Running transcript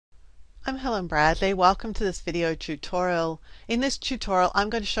I'm Helen Bradley. Welcome to this video tutorial. In this tutorial, I'm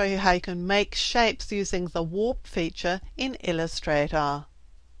going to show you how you can make shapes using the warp feature in Illustrator.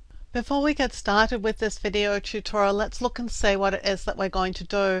 Before we get started with this video tutorial, let's look and see what it is that we're going to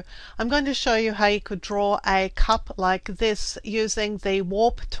do. I'm going to show you how you could draw a cup like this using the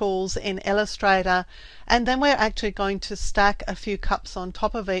warp tools in Illustrator, and then we're actually going to stack a few cups on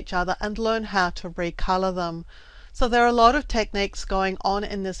top of each other and learn how to recolor them. So there are a lot of techniques going on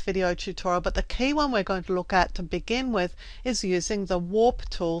in this video tutorial, but the key one we're going to look at to begin with is using the warp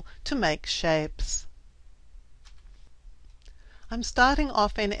tool to make shapes. I'm starting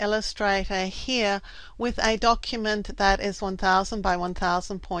off in Illustrator here with a document that is 1000 by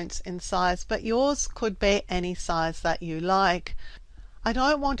 1000 points in size, but yours could be any size that you like. I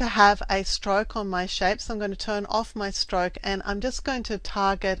don't want to have a stroke on my shape, so I'm going to turn off my stroke and I'm just going to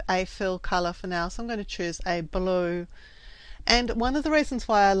target a fill color for now. So I'm going to choose a blue. And one of the reasons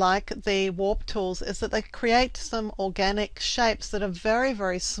why I like the warp tools is that they create some organic shapes that are very,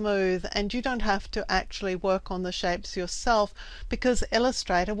 very smooth, and you don't have to actually work on the shapes yourself because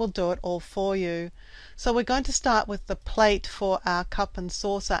Illustrator will do it all for you. So we're going to start with the plate for our cup and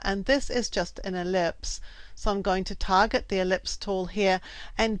saucer, and this is just an ellipse. So I'm going to target the ellipse tool here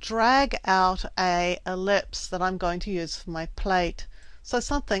and drag out an ellipse that I'm going to use for my plate. So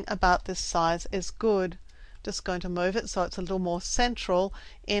something about this size is good. Just going to move it so it's a little more central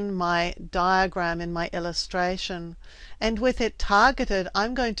in my diagram, in my illustration. And with it targeted,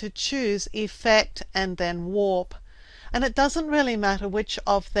 I'm going to choose Effect and then Warp. And it doesn't really matter which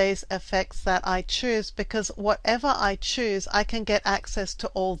of these effects that I choose, because whatever I choose, I can get access to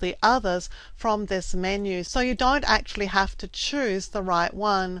all the others from this menu. So you don't actually have to choose the right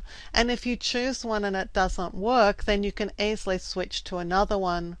one. And if you choose one and it doesn't work, then you can easily switch to another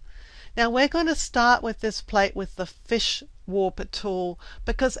one. Now we're going to start with this plate with the fish warp tool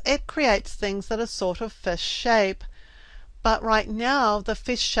because it creates things that are sort of fish shape. But right now the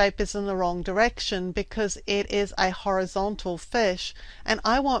fish shape is in the wrong direction because it is a horizontal fish, and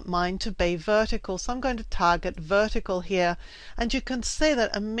I want mine to be vertical. So I'm going to target vertical here, and you can see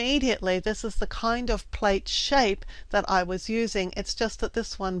that immediately this is the kind of plate shape that I was using. It's just that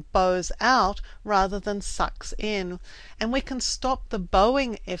this one bows out rather than sucks in. And we can stop the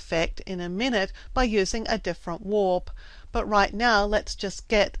bowing effect in a minute by using a different warp. But right now let's just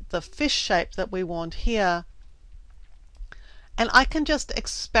get the fish shape that we want here. And I can just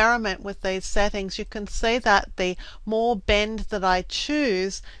experiment with these settings. You can see that the more bend that I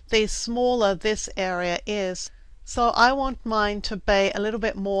choose, the smaller this area is. So I want mine to be a little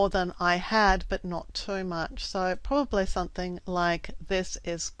bit more than I had, but not too much. So probably something like this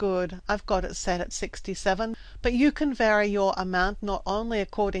is good. I've got it set at 67, but you can vary your amount not only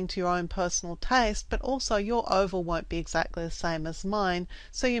according to your own personal taste, but also your oval won't be exactly the same as mine,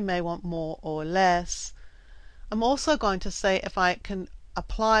 so you may want more or less. I'm also going to see if I can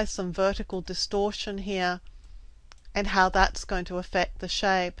apply some vertical distortion here and how that's going to affect the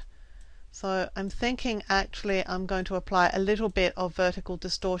shape. So I'm thinking actually I'm going to apply a little bit of vertical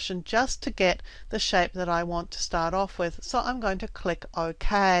distortion just to get the shape that I want to start off with. So I'm going to click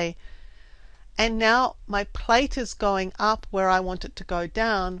OK. And now my plate is going up where I want it to go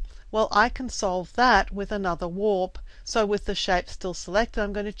down. Well, I can solve that with another warp. So with the shape still selected,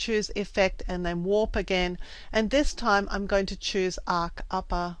 I'm going to choose Effect and then Warp again. And this time I'm going to choose Arc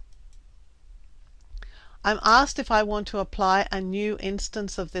Upper. I'm asked if I want to apply a new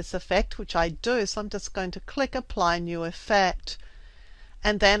instance of this effect, which I do. So I'm just going to click Apply New Effect.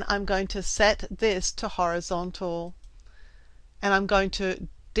 And then I'm going to set this to horizontal. And I'm going to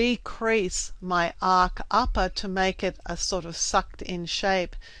decrease my arc upper to make it a sort of sucked in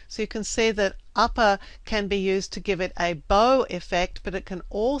shape. So you can see that upper can be used to give it a bow effect, but it can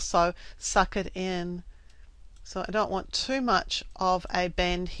also suck it in. So I don't want too much of a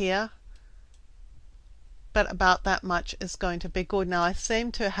bend here, but about that much is going to be good. Now I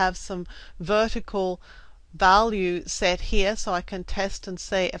seem to have some vertical value set here, so I can test and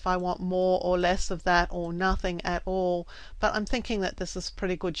see if I want more or less of that or nothing at all, but I'm thinking that this is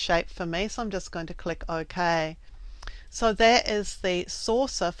pretty good shape for me, so I'm just going to click OK. So there is the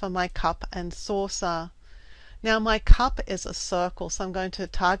saucer for my cup and saucer. Now my cup is a circle, so I'm going to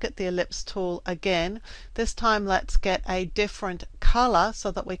target the ellipse tool again. This time let's get a different color so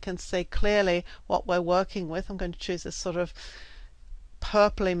that we can see clearly what we're working with. I'm going to choose this sort of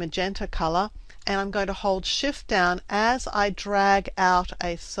purpley magenta color, and I'm going to hold Shift down as I drag out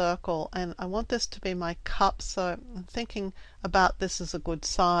a circle, and I want this to be my cup, so I'm thinking about this as a good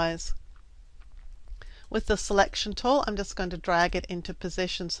size. With the selection tool, I'm just going to drag it into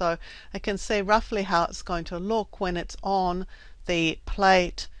position so I can see roughly how it's going to look when it's on the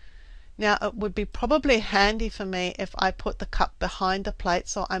plate. Now it would be probably handy for me if I put the cup behind the plate,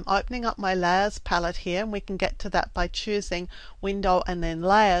 so I'm opening up my layers palette here, and we can get to that by choosing window and then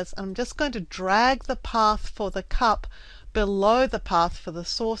layers. And I'm just going to drag the path for the cup below the path for the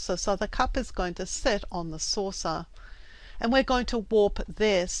saucer, so the cup is going to sit on the saucer. And we're going to warp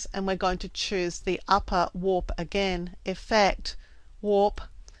this, and we're going to choose the upper warp again, Effect, Warp,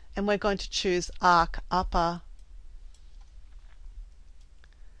 and we're going to choose Arc Upper.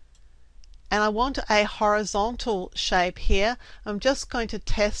 And I want a horizontal shape here. I'm just going to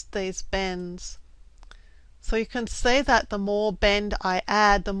test these bends. So you can see that the more bend I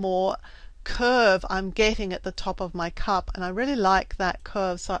add, the more curve I'm getting at the top of my cup, and I really like that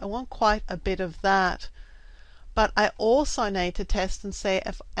curve, so I want quite a bit of that. But I also need to test and see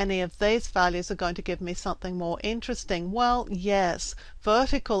if any of these values are going to give me something more interesting. Well, yes,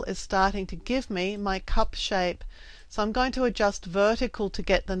 vertical is starting to give me my cup shape. So I'm going to adjust vertical to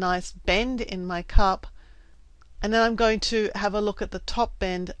get the nice bend in my cup. And then I'm going to have a look at the top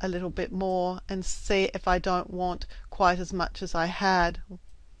bend a little bit more and see if I don't want quite as much as I had.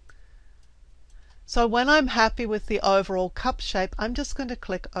 So when I'm happy with the overall cup shape, I'm just going to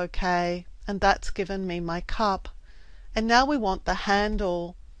click OK. And that's given me my cup. And now we want the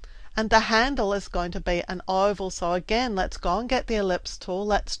handle. And the handle is going to be an oval. So again, let's go and get the ellipse tool.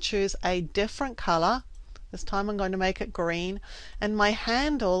 Let's choose a different color. This time I'm going to make it green. And my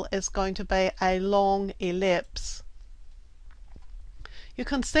handle is going to be a long ellipse. You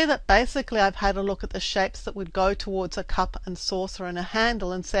can see that basically I've had a look at the shapes that would go towards a cup and saucer and a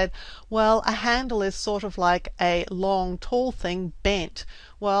handle and said, well, a handle is sort of like a long tall thing bent.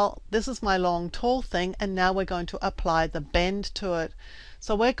 Well, this is my long tall thing, and now we're going to apply the bend to it.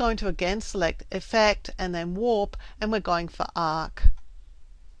 So we're going to again select Effect and then Warp, and we're going for Arc.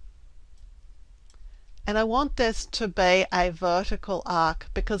 And I want this to be a vertical arc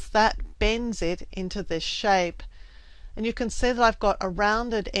because that bends it into this shape. And you can see that I've got a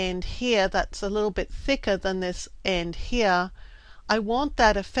rounded end here that's a little bit thicker than this end here. I want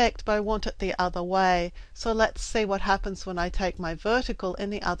that effect, but I want it the other way. So let's see what happens when I take my vertical in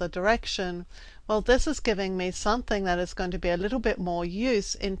the other direction. Well, this is giving me something that is going to be a little bit more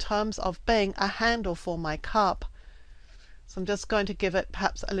use in terms of being a handle for my cup. So I'm just going to give it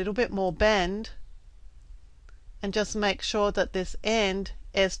perhaps a little bit more bend and just make sure that this end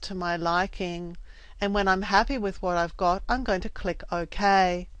is to my liking. And when I'm happy with what I've got, I'm going to click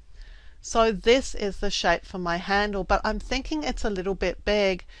OK. So this is the shape for my handle, but I'm thinking it's a little bit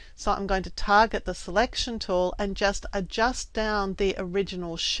big, so I'm going to target the selection tool and just adjust down the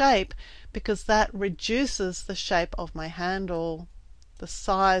original shape because that reduces the shape of my handle, the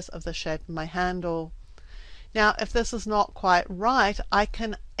size of the shape of my handle. Now, if this is not quite right, I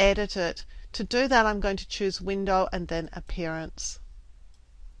can edit it. To do that, I'm going to choose Window and then Appearance.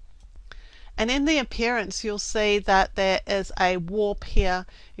 And in the appearance, you'll see that there is a warp here.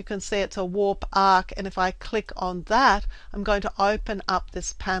 You can see it's a warp arc, and if I click on that, I'm going to open up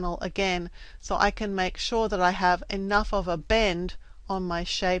this panel again so I can make sure that I have enough of a bend on my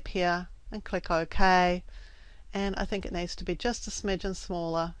shape here, and click OK. And I think it needs to be just a smidgen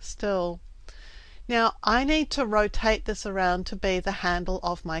smaller still. Now I need to rotate this around to be the handle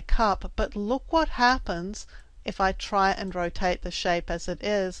of my cup, but look what happens if I try and rotate the shape as it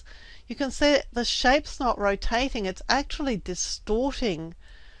is. You can see the shape's not rotating, it's actually distorting.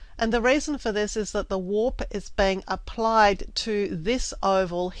 And the reason for this is that the warp is being applied to this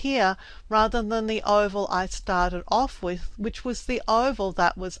oval here rather than the oval I started off with, which was the oval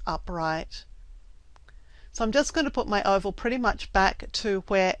that was upright. So I'm just going to put my oval pretty much back to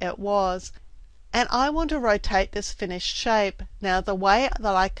where it was. And I want to rotate this finished shape. Now the way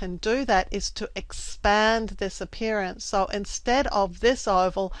that I can do that is to expand this appearance. So instead of this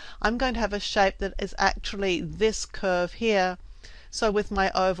oval, I'm going to have a shape that is actually this curve here. So with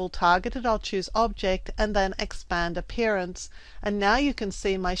my oval targeted, I'll choose Object and then Expand Appearance. And now you can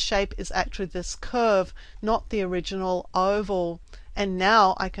see my shape is actually this curve, not the original oval. And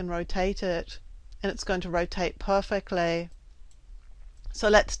now I can rotate it, and it's going to rotate perfectly. So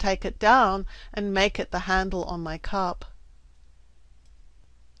let's take it down and make it the handle on my cup.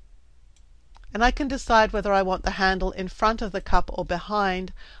 And I can decide whether I want the handle in front of the cup or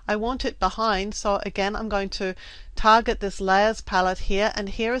behind. I want it behind, so again I'm going to target this layers palette here, and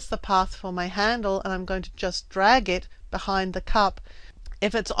here is the path for my handle, and I'm going to just drag it behind the cup.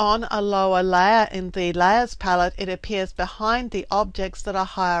 If it's on a lower layer in the layers palette, it appears behind the objects that are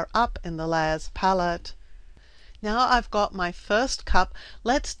higher up in the layers palette. Now I've got my first cup.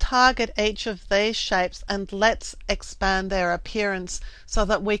 Let's target each of these shapes and let's expand their appearance so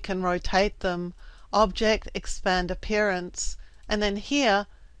that we can rotate them. Object, Expand Appearance, and then here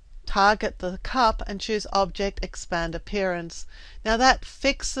target the cup and choose Object, Expand Appearance. Now that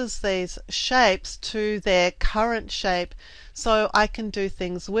fixes these shapes to their current shape, so I can do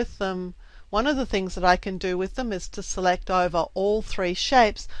things with them. One of the things that I can do with them is to select over all three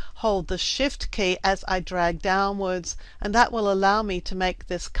shapes, hold the Shift key as I drag downwards, and that will allow me to make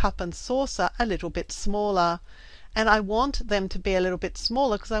this cup and saucer a little bit smaller. And I want them to be a little bit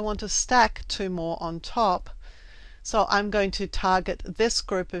smaller because I want to stack two more on top. So I'm going to target this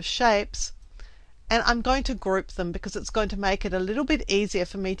group of shapes, and I'm going to group them because it's going to make it a little bit easier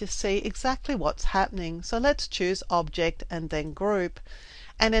for me to see exactly what's happening. So let's choose Object and then Group.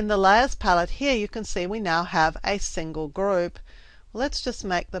 And in the Layers palette here, you can see we now have a single group. Let's just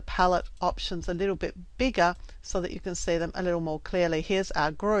make the palette options a little bit bigger so that you can see them a little more clearly. Here's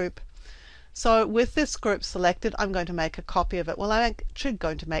our group. So with this group selected, I'm going to make a copy of it. Well, I'm actually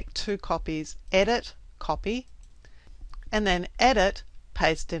going to make two copies. Edit, Copy, and then Edit,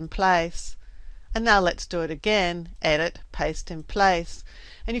 Paste in Place. And now let's do it again. Edit, Paste in Place.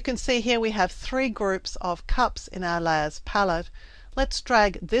 And you can see here we have three groups of cups in our Layers palette. Let's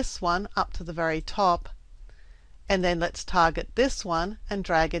drag this one up to the very top, and then let's target this one and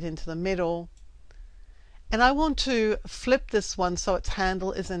drag it into the middle. And I want to flip this one so its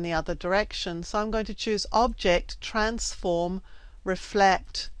handle is in the other direction. So I'm going to choose Object, Transform,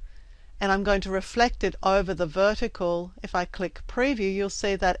 Reflect, and I'm going to reflect it over the vertical. If I click Preview, you'll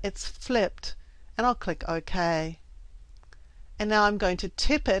see that it's flipped, and I'll click OK. And now I'm going to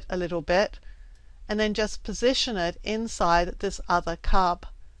tip it a little bit and then just position it inside this other cup.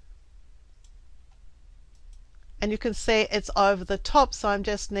 And you can see it's over the top, so I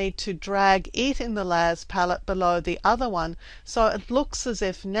just need to drag it in the Layers palette below the other one, so it looks as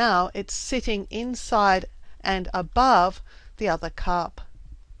if now it's sitting inside and above the other cup.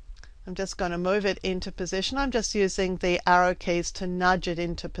 I'm just going to move it into position. I'm just using the arrow keys to nudge it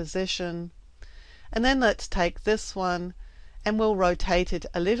into position. And then let's take this one and we'll rotate it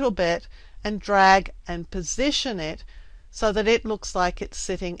a little bit and drag and position it so that it looks like it's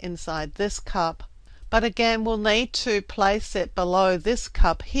sitting inside this cup. But again, we'll need to place it below this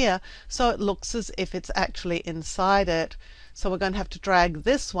cup here so it looks as if it's actually inside it. So we're going to have to drag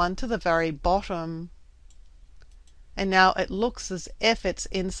this one to the very bottom. And now it looks as if it's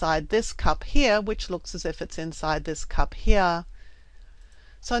inside this cup here, which looks as if it's inside this cup here.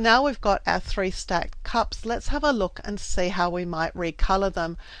 So now we've got our three stacked cups. Let's have a look and see how we might recolor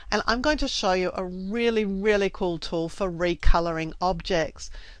them. And I'm going to show you a really cool tool for recoloring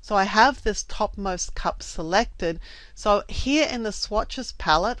objects. So I have this topmost cup selected. So here in the Swatches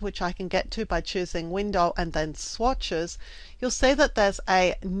palette, which I can get to by choosing Window and then Swatches, you'll see that there's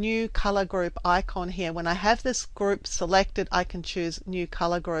a new color group icon here. When I have this group selected, I can choose new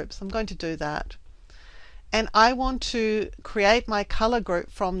color groups. I'm going to do that. And I want to create my color group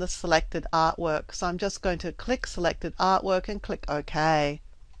from the selected artwork. So I'm just going to click Selected Artwork and click OK.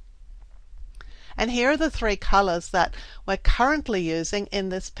 And here are the three colors that we're currently using in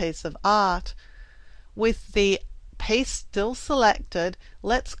this piece of art. With the piece still selected,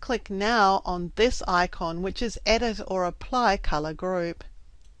 let's click now on this icon, which is Edit or Apply Color Group.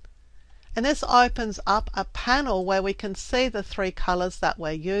 And this opens up a panel where we can see the three colors that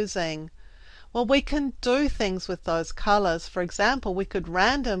we're using. Well, we can do things with those colors. For example, we could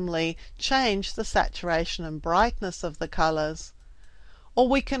randomly change the saturation and brightness of the colors. Or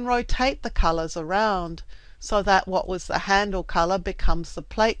we can rotate the colors around so that what was the handle color becomes the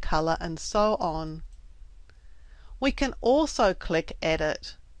plate color, and so on. We can also click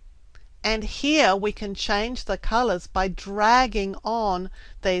Edit. And here we can change the colors by dragging on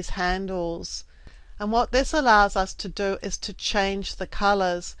these handles. And what this allows us to do is to change the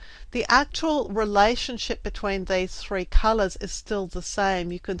colors. The actual relationship between these three colors is still the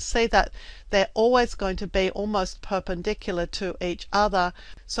same. You can see that they're always going to be almost perpendicular to each other.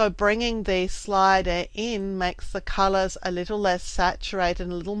 So bringing the slider in makes the colors a little less saturated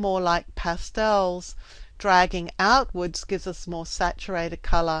and a little more like pastels. Dragging outwards gives us more saturated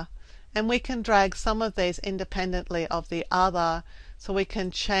color. And we can drag some of these independently of the other. So we can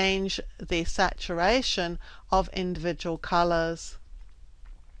change the saturation of individual colors.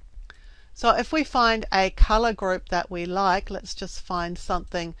 So if we find a color group that we like, let's just find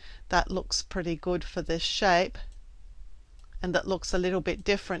something that looks pretty good for this shape and that looks a little bit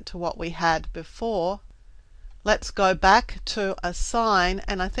different to what we had before. Let's go back to Assign,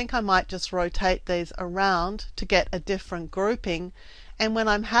 and I think I might just rotate these around to get a different grouping. And when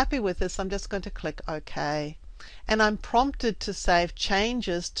I'm happy with this, I'm just going to click OK. And I'm prompted to save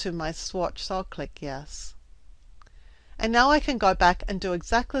changes to my swatch, so I'll click Yes. And now I can go back and do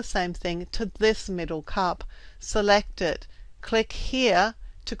exactly the same thing to this middle cup. Select it, click here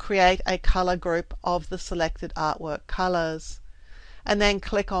to create a color group of the selected artwork colors. And then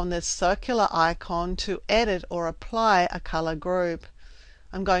click on this circular icon to edit or apply a color group.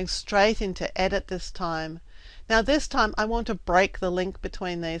 I'm going straight into edit this time. Now this time I want to break the link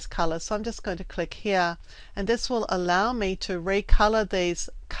between these colors, so I'm just going to click here, and this will allow me to recolor these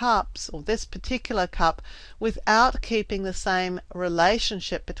cups, or this particular cup, without keeping the same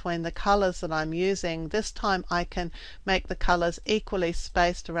relationship between the colors that I'm using. This time I can make the colors equally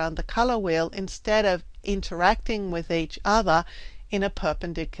spaced around the color wheel instead of interacting with each other in a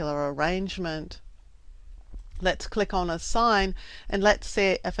perpendicular arrangement. Let's click on Assign and let's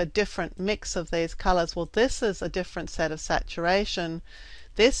see if a different mix of these colors. Well, this is a different set of saturation.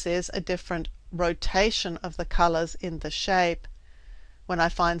 This is a different rotation of the colors in the shape. When I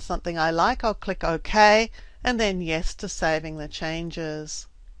find something I like, I'll click OK and then Yes to saving the changes.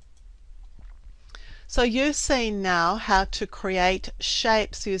 So you've seen now how to create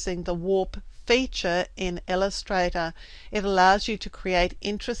shapes using the warp feature in Illustrator. It allows you to create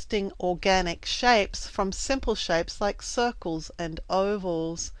interesting organic shapes from simple shapes like circles and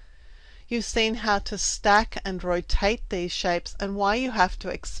ovals. You've seen how to stack and rotate these shapes and why you have to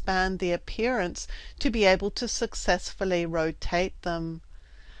expand the appearance to be able to successfully rotate them.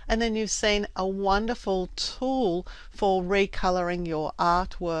 And then you've seen a wonderful tool for recoloring your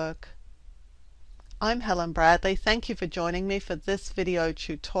artwork. I'm Helen Bradley. Thank you for joining me for this video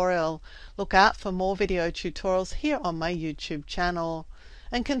tutorial. Look out for more video tutorials here on my YouTube channel.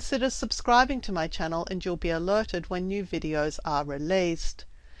 And consider subscribing to my channel and you'll be alerted when new videos are released.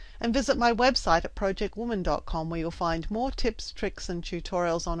 And visit my website at projectwoman.com where you'll find more tips, tricks and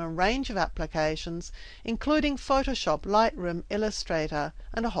tutorials on a range of applications, including Photoshop, Lightroom, Illustrator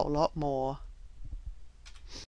and a whole lot more.